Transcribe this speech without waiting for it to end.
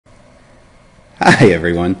Hi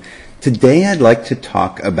everyone. Today I'd like to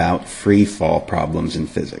talk about free fall problems in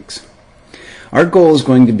physics. Our goal is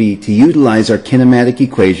going to be to utilize our kinematic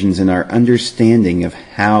equations and our understanding of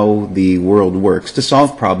how the world works to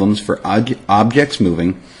solve problems for objects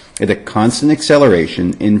moving at a constant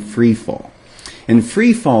acceleration in free fall. And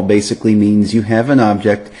free fall basically means you have an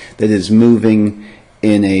object that is moving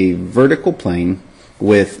in a vertical plane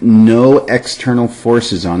with no external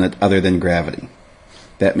forces on it other than gravity.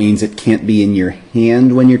 That means it can't be in your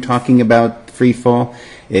hand when you're talking about free fall.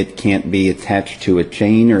 It can't be attached to a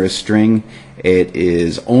chain or a string. It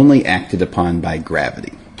is only acted upon by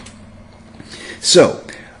gravity. So,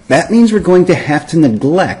 that means we're going to have to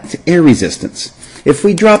neglect air resistance. If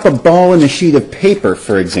we drop a ball in a sheet of paper,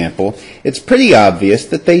 for example, it's pretty obvious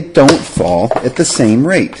that they don't fall at the same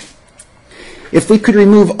rate. If we could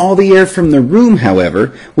remove all the air from the room,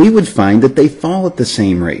 however, we would find that they fall at the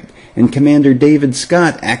same rate. And Commander David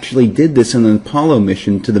Scott actually did this on an Apollo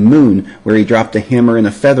mission to the moon, where he dropped a hammer and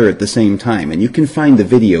a feather at the same time. And you can find the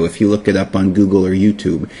video if you look it up on Google or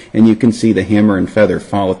YouTube, and you can see the hammer and feather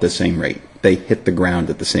fall at the same rate. They hit the ground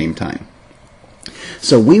at the same time.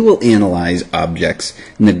 So we will analyze objects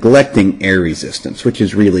neglecting air resistance, which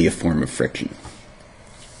is really a form of friction.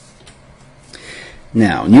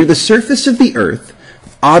 Now, near the surface of the Earth,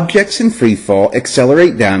 objects in free fall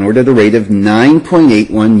accelerate downward at a rate of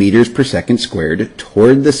 9.81 meters per second squared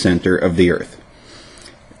toward the center of the Earth.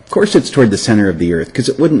 Of course it's toward the center of the Earth, because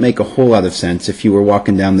it wouldn't make a whole lot of sense if you were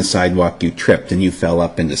walking down the sidewalk, you tripped, and you fell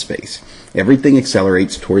up into space. Everything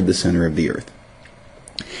accelerates toward the center of the Earth.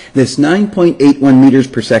 This 9.81 meters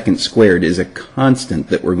per second squared is a constant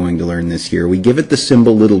that we're going to learn this year. We give it the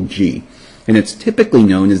symbol little g. And it's typically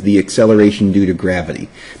known as the acceleration due to gravity.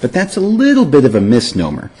 But that's a little bit of a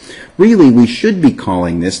misnomer. Really, we should be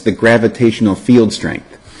calling this the gravitational field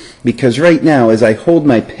strength. Because right now, as I hold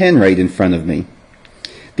my pen right in front of me,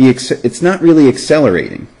 it's not really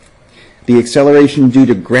accelerating. The acceleration due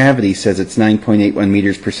to gravity says it's 9.81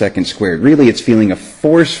 meters per second squared. Really, it's feeling a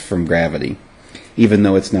force from gravity, even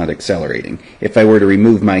though it's not accelerating. If I were to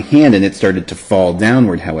remove my hand and it started to fall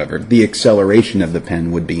downward, however, the acceleration of the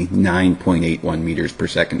pen would be 9.81 meters per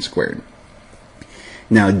second squared.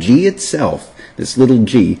 Now, g itself, this little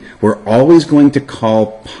g, we're always going to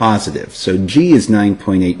call positive. So g is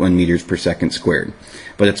 9.81 meters per second squared.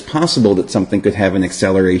 But it's possible that something could have an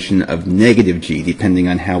acceleration of negative g, depending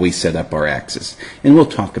on how we set up our axis. And we'll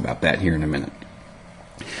talk about that here in a minute.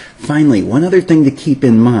 Finally, one other thing to keep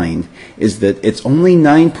in mind is that it's only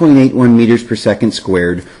 9.81 meters per second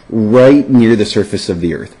squared right near the surface of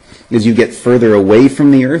the Earth. As you get further away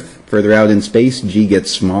from the Earth, further out in space, g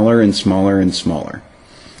gets smaller and smaller and smaller.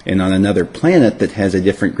 And on another planet that has a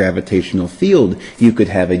different gravitational field, you could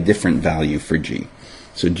have a different value for g.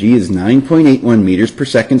 So g is 9.81 meters per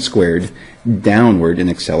second squared downward,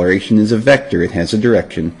 and acceleration is a vector. It has a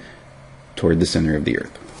direction toward the center of the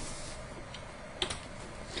Earth.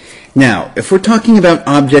 Now, if we're talking about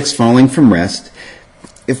objects falling from rest,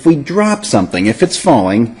 if we drop something, if it's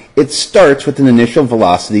falling, it starts with an initial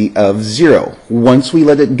velocity of 0. Once we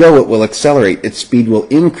let it go, it will accelerate. Its speed will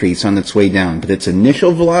increase on its way down, but its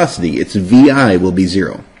initial velocity, its VI, will be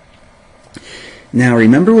 0. Now,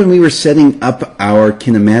 remember when we were setting up our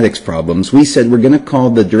kinematics problems, we said we're going to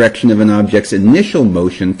call the direction of an object's initial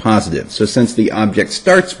motion positive. So since the object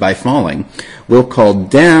starts by falling, we'll call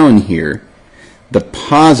down here the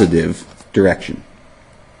positive direction.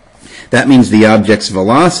 That means the object's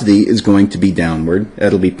velocity is going to be downward.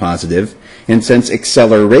 That'll be positive. And since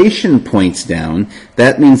acceleration points down,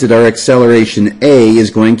 that means that our acceleration A is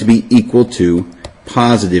going to be equal to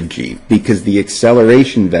positive g, because the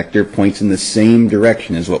acceleration vector points in the same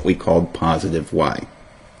direction as what we called positive y.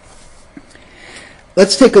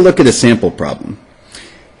 Let's take a look at a sample problem.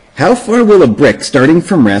 How far will a brick starting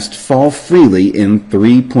from rest fall freely in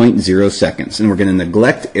 3.0 seconds? And we're going to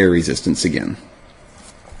neglect air resistance again.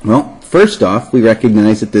 Well, first off, we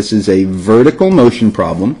recognize that this is a vertical motion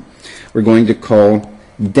problem. We're going to call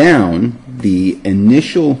down the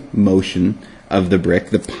initial motion of the brick,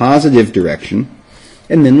 the positive direction,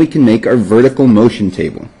 and then we can make our vertical motion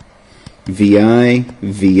table. VI,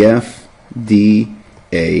 VF, D,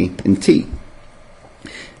 A, and T.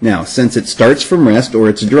 Now, since it starts from rest or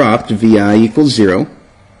it's dropped, VI equals 0.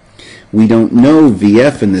 We don't know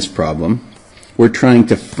VF in this problem. We're trying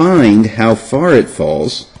to find how far it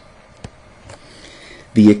falls.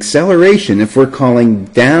 The acceleration, if we're calling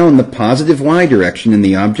down the positive y direction in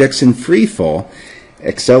the object's in free fall,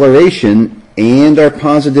 acceleration and our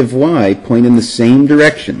positive y point in the same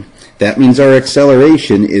direction. That means our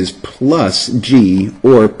acceleration is plus g,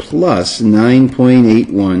 or plus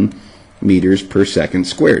 9.81 meters per second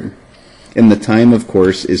squared. and the time, of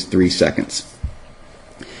course, is 3 seconds.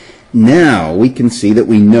 Now we can see that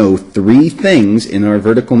we know 3 things in our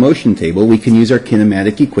vertical motion table. We can use our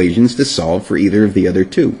kinematic equations to solve for either of the other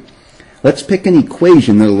 2. Let's pick an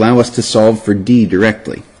equation that will allow us to solve for d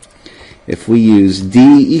directly. If we use d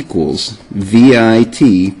equals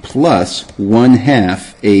VIT plus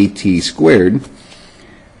 1/2 AT squared,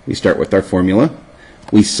 we start with our formula.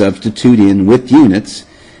 We substitute in with units.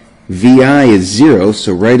 VI is 0,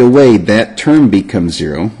 so right away that term becomes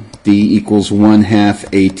 0. D equals 1/2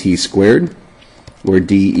 AT squared, or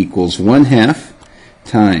D equals 1/2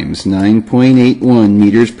 times 9.81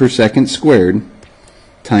 meters per second squared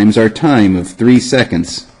times our time of 3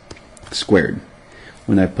 seconds squared.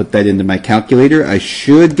 When I put that into my calculator, I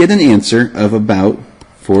should get an answer of about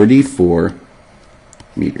 44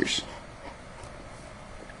 meters.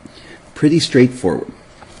 Pretty straightforward.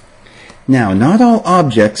 Now, not all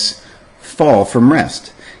objects fall from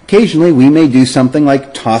rest. Occasionally, we may do something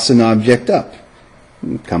like toss an object up.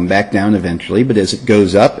 Come back down eventually, but as it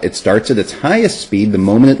goes up, it starts at its highest speed the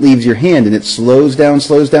moment it leaves your hand, and it slows down,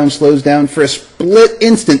 slows down, slows down. For a split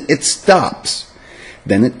instant, it stops.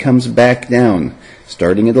 Then it comes back down,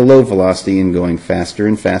 starting at a low velocity and going faster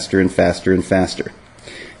and faster and faster and faster.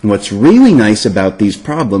 And what's really nice about these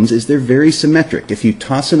problems is they're very symmetric. If you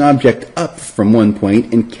toss an object up from one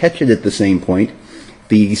point and catch it at the same point,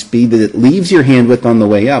 the speed that it leaves your hand with on the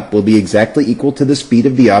way up will be exactly equal to the speed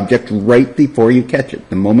of the object right before you catch it,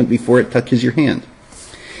 the moment before it touches your hand.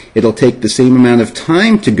 It'll take the same amount of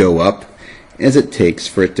time to go up as it takes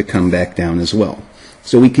for it to come back down as well.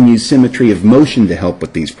 So we can use symmetry of motion to help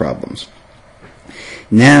with these problems.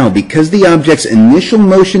 Now, because the object's initial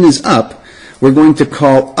motion is up, we're going to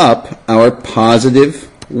call up our positive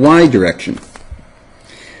y direction.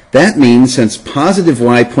 That means since positive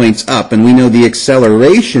y points up, and we know the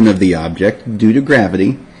acceleration of the object due to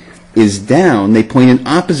gravity is down, they point in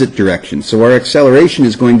opposite direction. So our acceleration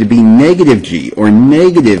is going to be negative g, or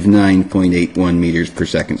negative 9.81 meters per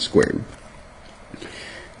second squared.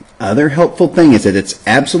 Other helpful thing is at its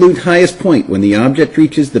absolute highest point, when the object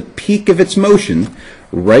reaches the peak of its motion,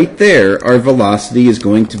 right there our velocity is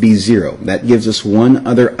going to be 0. That gives us one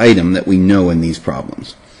other item that we know in these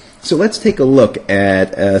problems. So let's take a look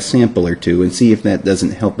at a sample or two and see if that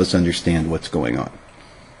doesn't help us understand what's going on.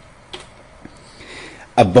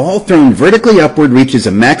 A ball thrown vertically upward reaches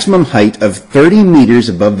a maximum height of 30 meters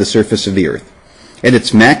above the surface of the Earth. At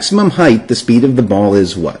its maximum height, the speed of the ball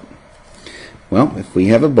is what? Well, if we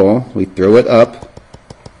have a ball, we throw it up.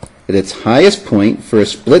 At its highest point, for a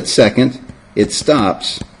split second, it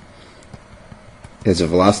stops, has a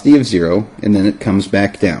velocity of 0, and then it comes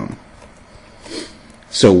back down.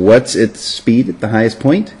 So what's its speed at the highest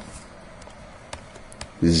point?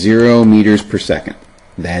 0 meters per second.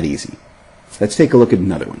 That easy. Let's take a look at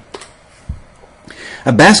another one.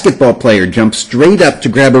 A basketball player jumps straight up to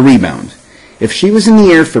grab a rebound. If she was in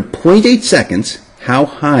the air for 0.8 seconds, how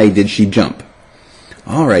high did she jump?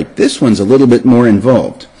 All right, this one's a little bit more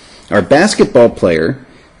involved. Our basketball player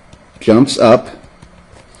jumps up,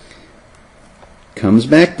 comes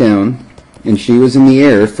back down, and she was in the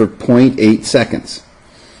air for 0.8 seconds.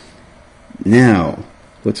 Now,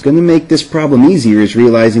 what's going to make this problem easier is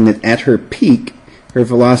realizing that at her peak, her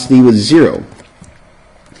velocity was 0.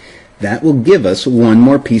 That will give us one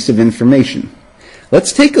more piece of information.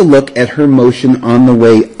 Let's take a look at her motion on the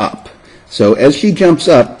way up. So as she jumps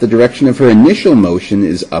up, the direction of her initial motion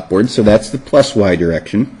is upward, so that's the plus y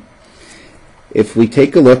direction. If we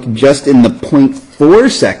take a look just in the 0.4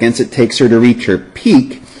 seconds it takes her to reach her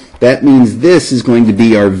peak, that means this is going to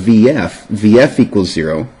be our VF. VF equals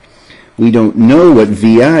 0. We don't know what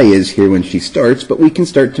VI is here when she starts, but we can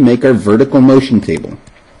start to make our vertical motion table.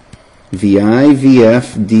 VI,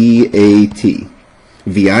 VF, DAT.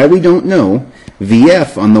 VI we don't know.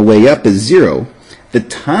 VF on the way up is 0. The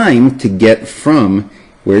time to get from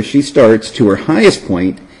where she starts to her highest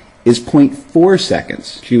point is 0.4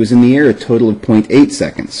 seconds. She was in the air a total of 0.8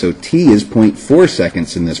 seconds, so T is 0.4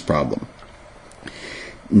 seconds in this problem.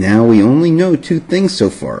 Now we only know 2 things so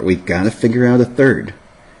far. We've got to figure out a third.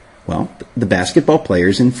 Well, the basketball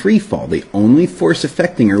player's in free fall. The only force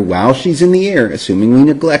affecting her while she's in the air, assuming we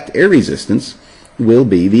neglect air resistance, will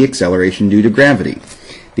be the acceleration due to gravity.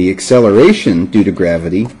 The acceleration due to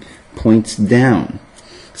gravity points down.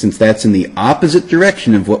 Since that's in the opposite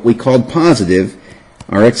direction of what we called positive,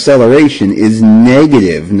 our acceleration is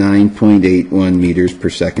negative 9.81 meters per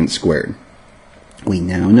second squared. We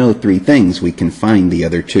now know 3 things. We can find the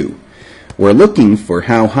other 2. We're looking for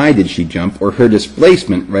how high did she jump, or her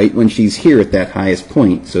displacement right when she's here at that highest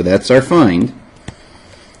point. So that's our find.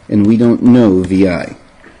 And we don't know VI.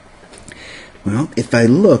 Well, if I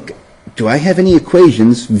look do I have any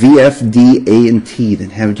equations, VF, D, A, and T,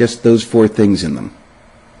 that have just those four things in them?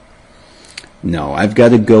 No, I've got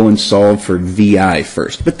to go and solve for VI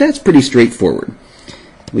first, but that's pretty straightforward.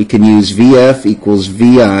 We can use VF equals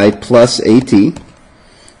VI plus AT.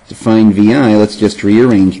 To find VI, let's just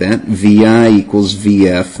rearrange that. VI equals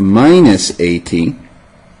VF minus AT,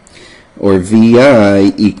 or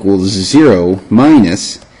VI equals 0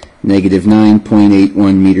 minus negative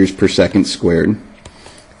 9.81 meters per second squared,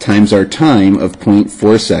 times our time of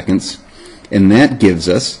 0.4 seconds, and that gives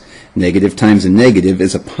us, negative times a negative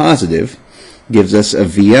is a positive, gives us a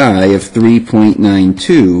VI of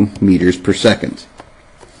 3.92 meters per second.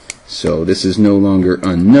 So this is no longer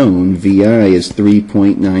unknown. VI is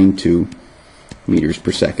 3.92 meters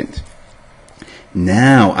per second.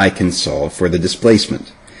 Now I can solve for the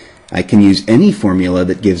displacement. I can use any formula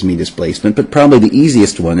that gives me displacement, but probably the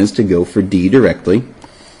easiest one is to go for D directly,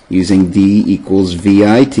 using D equals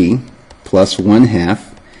VIT plus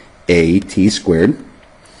 1/2 AT squared.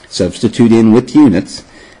 Substitute in with units.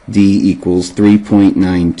 D equals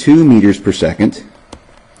 3.92 meters per second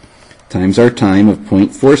times our time of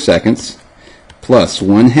 0.4 seconds plus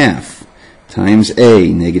 1/2 times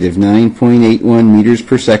A, negative 9.81 meters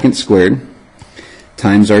per second squared,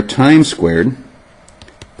 times our time squared,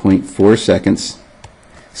 0.4 seconds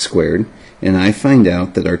squared, and I find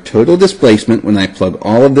out that our total displacement, when I plug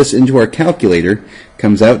all of this into our calculator,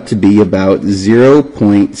 comes out to be about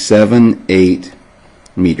 0.78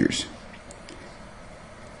 meters.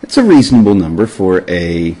 It's a reasonable number for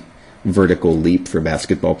a vertical leap for a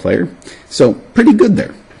basketball player. So pretty good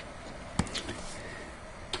there.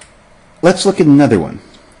 Let's look at another one.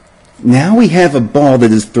 Now we have a ball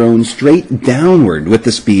that is thrown straight downward with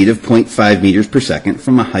the speed of 0.5 meters per second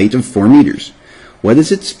from a height of 4 meters. What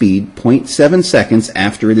is its speed 0.7 seconds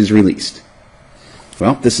after it is released?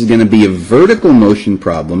 Well, this is going to be a vertical motion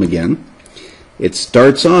problem again. It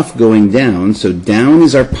starts off going down, so down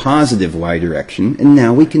is our positive y direction, and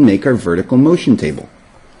now we can make our vertical motion table.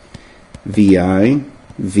 VI,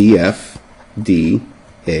 VF, D,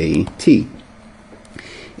 A, T.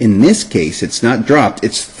 In this case, it's not dropped,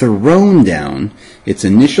 it's thrown down. Its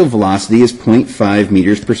initial velocity is 0.5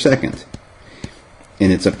 meters per second.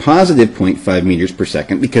 And it's a positive 0.5 meters per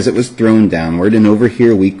second because it was thrown downward, and over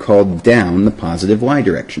here we called down the positive y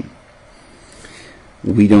direction.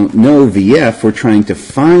 We don't know VF, we're trying to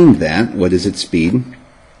find that. What is its speed?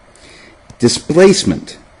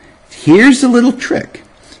 Displacement. Here's a little trick.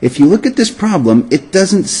 If you look at this problem, it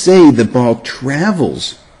doesn't say the ball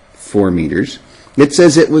travels 4 meters. It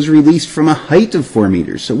says it was released from a height of 4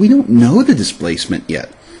 meters. So we don't know the displacement yet.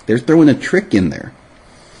 They're throwing a trick in there.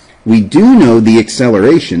 We do know the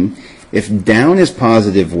acceleration. If down is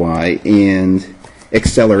positive y and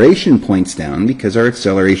acceleration points down, because our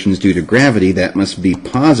acceleration is due to gravity, that must be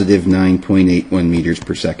positive 9.81 meters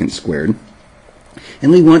per second squared.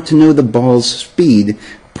 And we want to know the ball's speed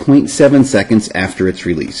 0.7 seconds after its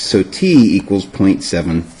release. So t equals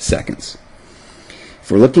 0.7 seconds. If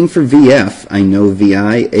we're looking for VF, I know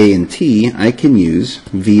VI, A, and T. I can use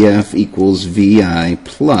VF equals VI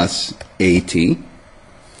plus AT,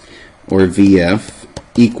 or VF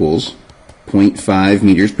equals 0.5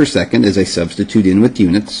 meters per second as I substitute in with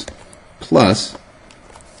units, plus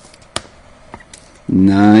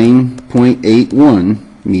 9.81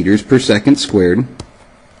 meters per second squared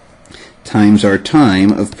times our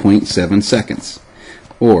time of 0.7 seconds,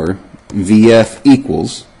 or VF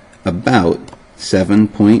equals about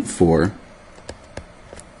 7.4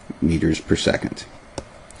 meters per second.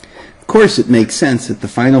 Of course, it makes sense that the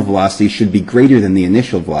final velocity should be greater than the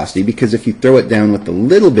initial velocity, because if you throw it down with a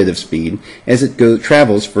little bit of speed, as it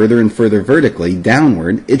travels further and further vertically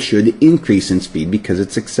downward, it should increase in speed because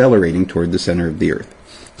it's accelerating toward the center of the Earth.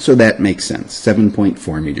 So that makes sense,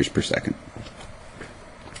 7.4 meters per second.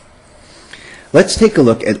 Let's take a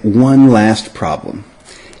look at one last problem.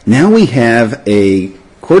 Now we have a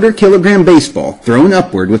quarter-kilogram baseball thrown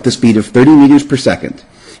upward with the speed of 30 meters per second.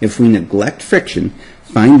 If we neglect friction,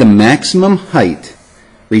 find the maximum height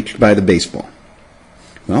reached by the baseball.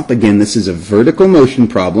 Well, again, this is a vertical motion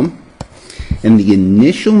problem, and the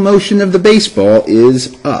initial motion of the baseball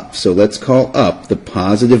is up. So let's call up the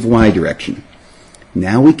positive y direction.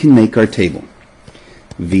 Now we can make our table.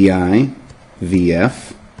 VI,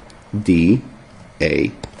 VF, D,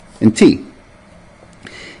 A, and T.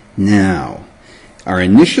 Now, our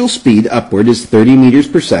initial speed upward is 30 meters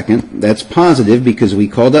per second. That's positive because we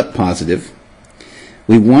called up positive.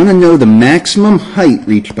 We want to know the maximum height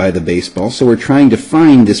reached by the baseball, so we're trying to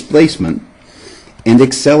find displacement and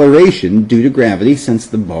acceleration due to gravity. Since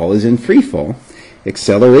the ball is in free fall,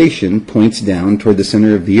 acceleration points down toward the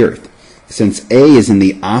center of the Earth. Since A is in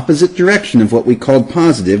the opposite direction of what we called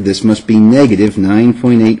positive, this must be negative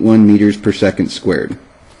 9.81 meters per second squared.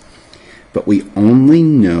 But we only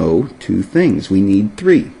know two things. We need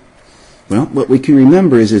three. Well, what we can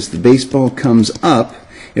remember is as the baseball comes up,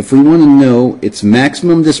 if we want to know its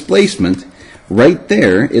maximum displacement, right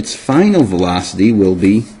there, its final velocity will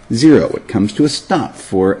be 0. It comes to a stop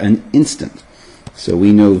for an instant. So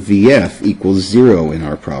we know VF equals 0 in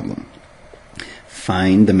our problem.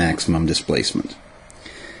 Find the maximum displacement.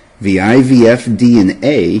 VI, VF, D, and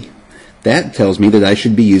A, that tells me that I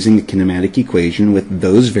should be using the kinematic equation with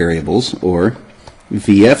those variables, or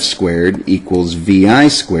VF squared equals VI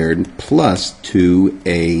squared plus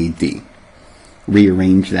 2AD.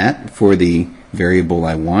 Rearrange that for the variable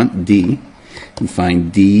I want, D, and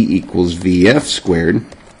find D equals VF squared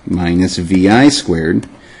minus VI squared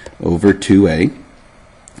over 2A.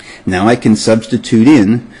 Now I can substitute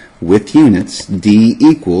in with units. D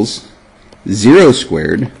equals 0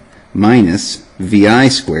 squared minus VI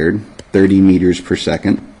squared, 30 meters per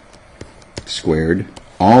second squared,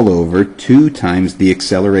 all over 2 times the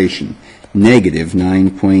acceleration, negative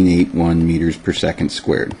 9.81 meters per second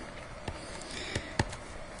squared.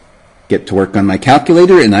 Get to work on my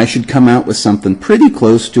calculator, and I should come out with something pretty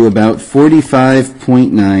close to about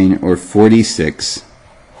 45.9 or 46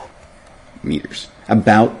 meters,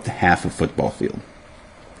 about half a football field.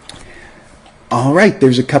 All right,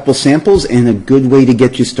 there's a couple samples and a good way to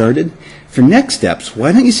get you started. For next steps,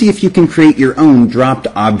 why don't you see if you can create your own dropped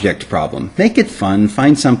object problem. Make it fun,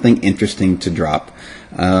 find something interesting to drop,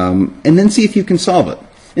 and then see if you can solve it.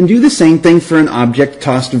 And do the same thing for an object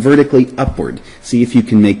tossed vertically upward. See if you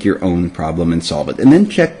can make your own problem and solve it. And then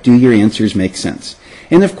check, do your answers make sense?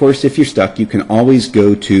 And of course, if you're stuck, you can always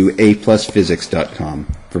go to aplusphysics.com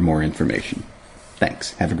for more information.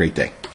 Thanks. Have a great day.